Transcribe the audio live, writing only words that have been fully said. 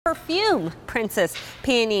Perfume Princess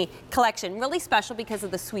Peony collection. Really special because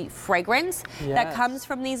of the sweet fragrance that comes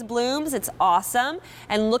from these blooms. It's awesome.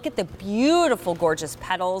 And look at the beautiful, gorgeous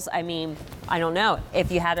petals. I mean, I don't know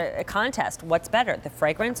if you had a contest, what's better, the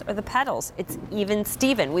fragrance or the petals? It's even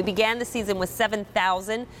Steven. We began the season with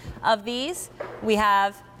 7,000 of these. We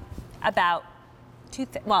have about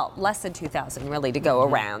less than 2,000 really to go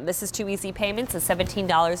around. This is 2 easy payments of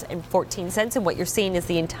 $17.14, and what you're seeing is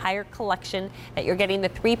the entire collection that you're getting, the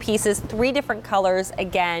 3 pieces, 3 different colors.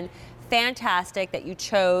 Again, fantastic that you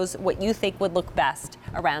chose what you think would look best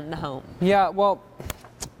around the home. Yeah, well,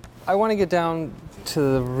 I want to get down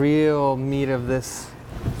to the real meat of this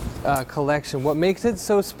collection. What makes it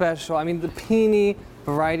so special, I mean, the peony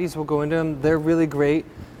varieties, we'll go into them, they're really great.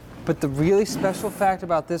 But the really special fact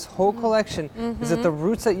about this whole collection is that the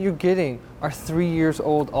roots that you're getting are 3 years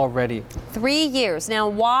old already. 3 years. Now,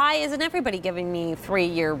 why isn't everybody giving me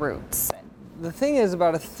 3-year roots? The thing is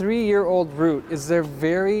about a 3-year-old root is they're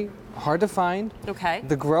very hard to find. Okay.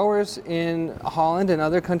 The growers in Holland and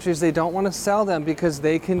other countries, they don't want to sell them because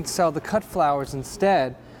they can sell the cut flowers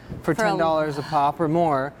instead for $10 a pop or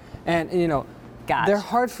more. And, you know, they're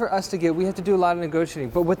hard for us to get. We have to do a lot of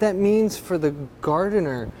negotiating. But what that means for the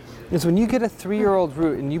gardener is when you get a 3-year-old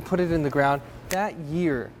root and you put it in the ground, that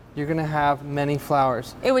year you're going to have many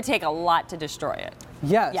flowers. It would take a lot to destroy it.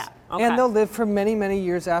 Yes. Yeah. Okay. And they'll live for many, many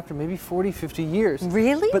years after, maybe 40, 50 years.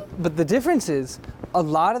 Really? But the difference is, a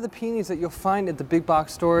lot of the peonies that you'll find at the big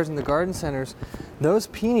box stores and the garden centers, those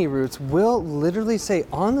peony roots will literally say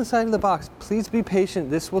on the side of the box, please be patient,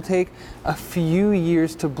 this will take a few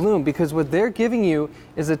years to bloom, because what they're giving you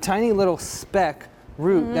is a tiny little speck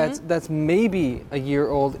root that's maybe a year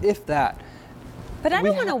old, if that. But I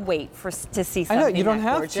don't want to wait to see something. I know, you don't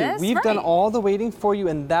have gorgeous. to. We've done all the waiting for you,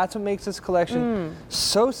 and that's what makes this collection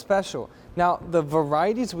so special. Now, the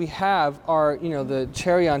varieties we have are, you know, the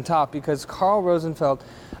cherry on top, because Carl Rosenfeld,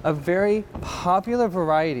 a very popular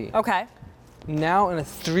variety. Okay. Now in a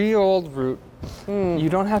 3-year-old root, you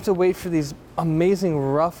don't have to wait for these amazing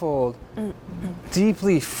ruffled,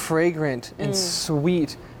 deeply fragrant and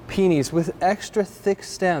sweet peonies with extra thick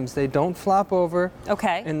stems. They don't flop over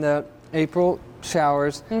in the April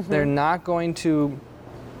showers. They're not going to,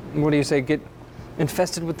 what do you say, get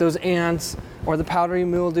infested with those ants or the powdery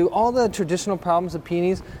mildew. All the traditional problems of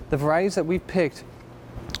peonies, the varieties that we've picked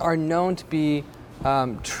are known to be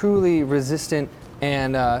truly resistant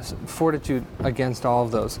and fortitude against all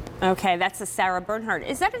of those. Okay, that's the Sarah Bernhardt.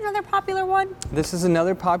 Is that another popular one? This is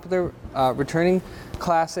another popular returning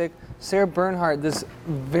classic. Sarah Bernhardt, this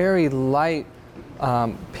very light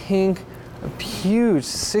pink, huge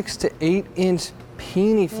 6 to 8 inch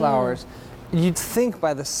peony flowers. You'd think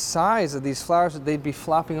by the size of these flowers that they'd be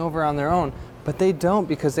flopping over on their own, but they don't,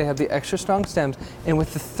 because they have the extra strong stems. And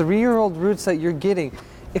with the 3-year-old roots that you're getting,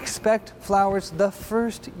 expect flowers the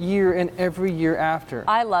first year and every year after.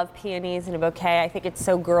 I love peonies in a bouquet. I think it's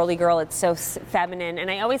so girly girl. It's so feminine.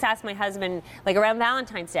 And I always ask my husband, like around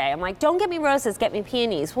Valentine's Day, I'm like, don't get me roses, get me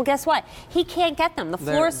peonies. Well, guess what? He can't get them. The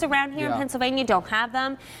florists around here in Pennsylvania don't have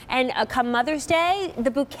them. And come Mother's Day,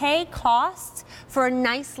 the bouquet costs for a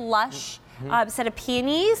nice lush set of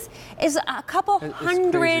peonies is a couple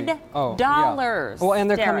 $100. Well, and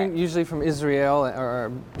they're coming usually from Israel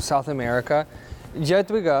or South America.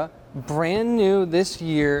 Jadwiga, brand new this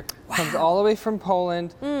year, comes all the way from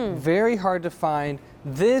Poland, very hard to find.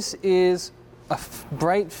 This is a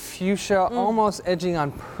bright fuchsia, almost edging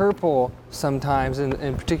on purple sometimes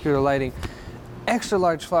in particular lighting. Extra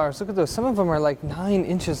large flowers, look at those. Some of them are like 9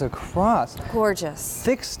 inches across. Gorgeous.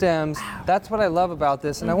 Thick stems, that's what I love about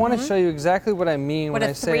this. And I want to show you exactly what I mean when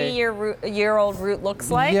I say— What a 3-year-old root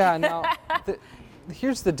looks like? Yeah, now,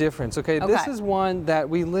 here's the difference, okay? This is one that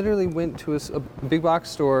we literally went to a big box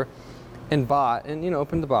store and bought and, you know,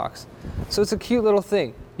 opened the box. So it's a cute little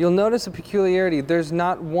thing. You'll notice a peculiarity. There's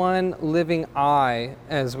not one living eye,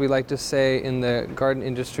 as we like to say in the garden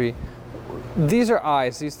industry. These are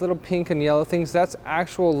eyes, these little pink and yellow things. That's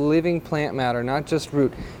actual living plant matter, not just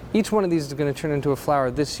root. Each one of these is going to turn into a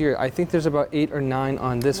flower this year. I think there's about 8 or 9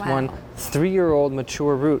 on this one 3-year-old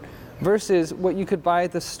mature root, versus what you could buy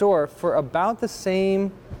at the store for about the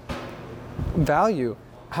same value.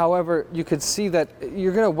 However, you could see that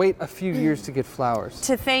you're going to wait a few years to get flowers.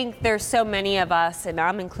 To think there's so many of us, and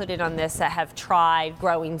I'm included on this, that have tried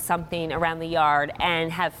growing something around the yard and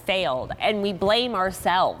have failed. And we blame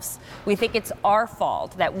ourselves. We think it's our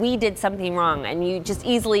fault that we did something wrong. And you just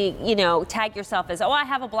easily, you know, tag yourself as, oh, I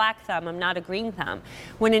have a black thumb, I'm not a green thumb.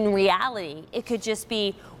 When in reality, it could just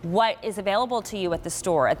be what is available to you at the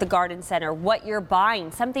store, at the garden center, what you're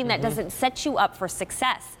buying, something that doesn't set you up for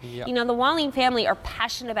success. You know, the Walling family are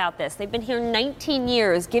passionate passionate about this. They've been here 19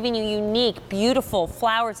 years giving you unique, beautiful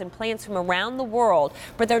flowers and plants from around the world,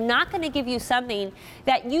 but they're not going to give you something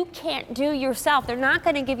that you can't do yourself. They're not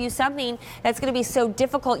going to give you something that's going to be so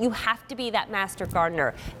difficult you have to be that master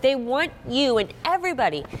gardener. They want you and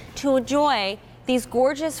everybody to enjoy these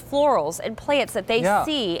gorgeous florals and plants that they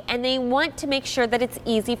see, and they want to make sure that it's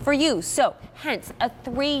easy for you. So, hence, a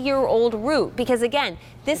 3-year-old root, because again,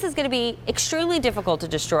 this is going to be extremely difficult to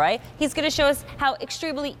destroy. He's going to show us how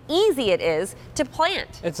extremely easy it is to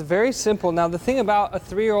plant. It's very simple. Now, the thing about a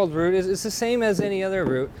 3-year-old root is it's the same as any other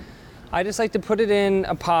root. I just like to put it in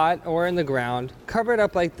a pot or in the ground, cover it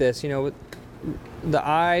up like this, you know, with the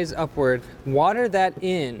eyes upward, water that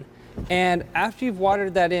in, and after you've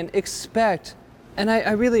watered that in, expect, and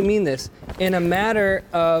I really mean this, in a matter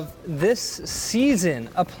of this season,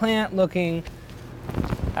 a plant looking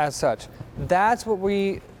as such. That's what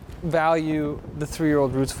we value the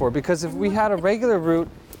 3-year-old roots for, because if we had a regular root,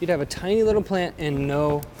 you'd have a tiny little plant and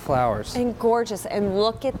no flowers. And gorgeous, and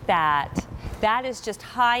look at that. That is just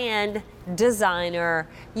high-end, designer,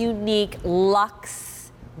 unique,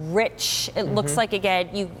 luxe, rich. It looks like,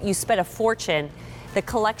 again, you spent a fortune. The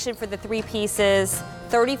collection for the 3 pieces,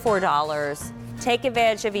 $34. Take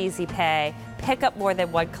advantage of Easy Pay. Pick up more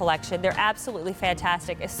than one collection. They're absolutely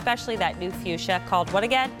fantastic, especially that new fuchsia called what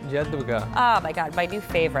again? Jaduga. Oh my God, my new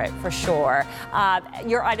favorite for sure.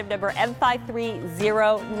 Your item number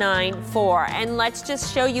M53094. And let's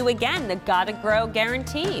just show you again the Gotta Grow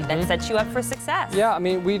guarantee that sets you up for success. Yeah, I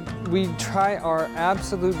mean, we try our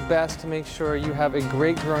absolute best to make sure you have a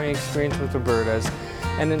great growing experience with Robertas.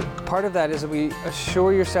 And then part of that is that we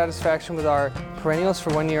assure your satisfaction with our perennials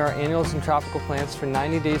for 1 year, our annuals and tropical plants for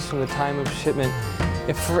 90 days from the time of shipment.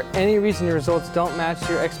 If for any reason your results don't match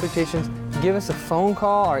your expectations, give us a phone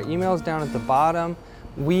call. Our email is down at the bottom.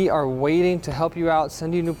 We are waiting to help you out,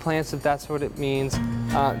 send you new plants if that's what it means.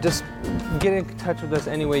 Just get in touch with us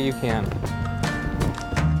any way you can.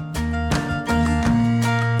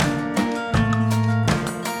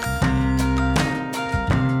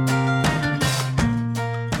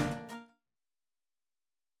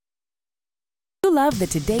 Love the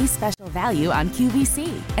today's special value on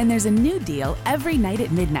QVC, and there's a new deal every night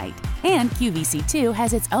at midnight. And QVC2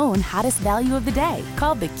 has its own hottest value of the day,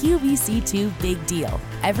 called the QVC2 Big Deal,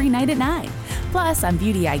 every night at 9. Plus, on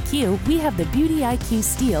Beauty IQ, we have the Beauty IQ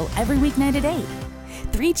Steal every weeknight at 8.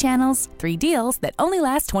 3 channels, 3 deals that only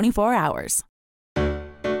last 24 hours.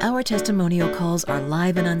 Our testimonial calls are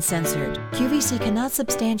live and uncensored. QVC cannot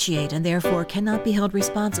substantiate and therefore cannot be held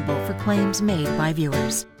responsible for claims made by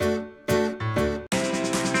viewers.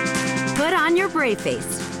 Put on your brave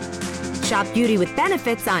face. Shop beauty with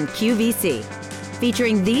benefits on QVC,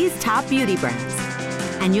 featuring these top beauty brands.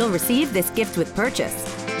 And you'll receive this gift with purchase.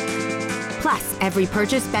 Plus, every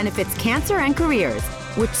purchase benefits Cancer and Careers,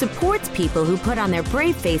 which supports people who put on their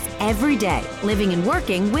brave face every day, living and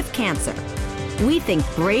working with cancer. We think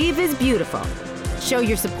brave is beautiful. Show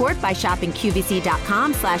your support by shopping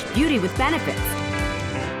QVC.com/beauty with benefits.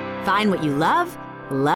 Find what you love, love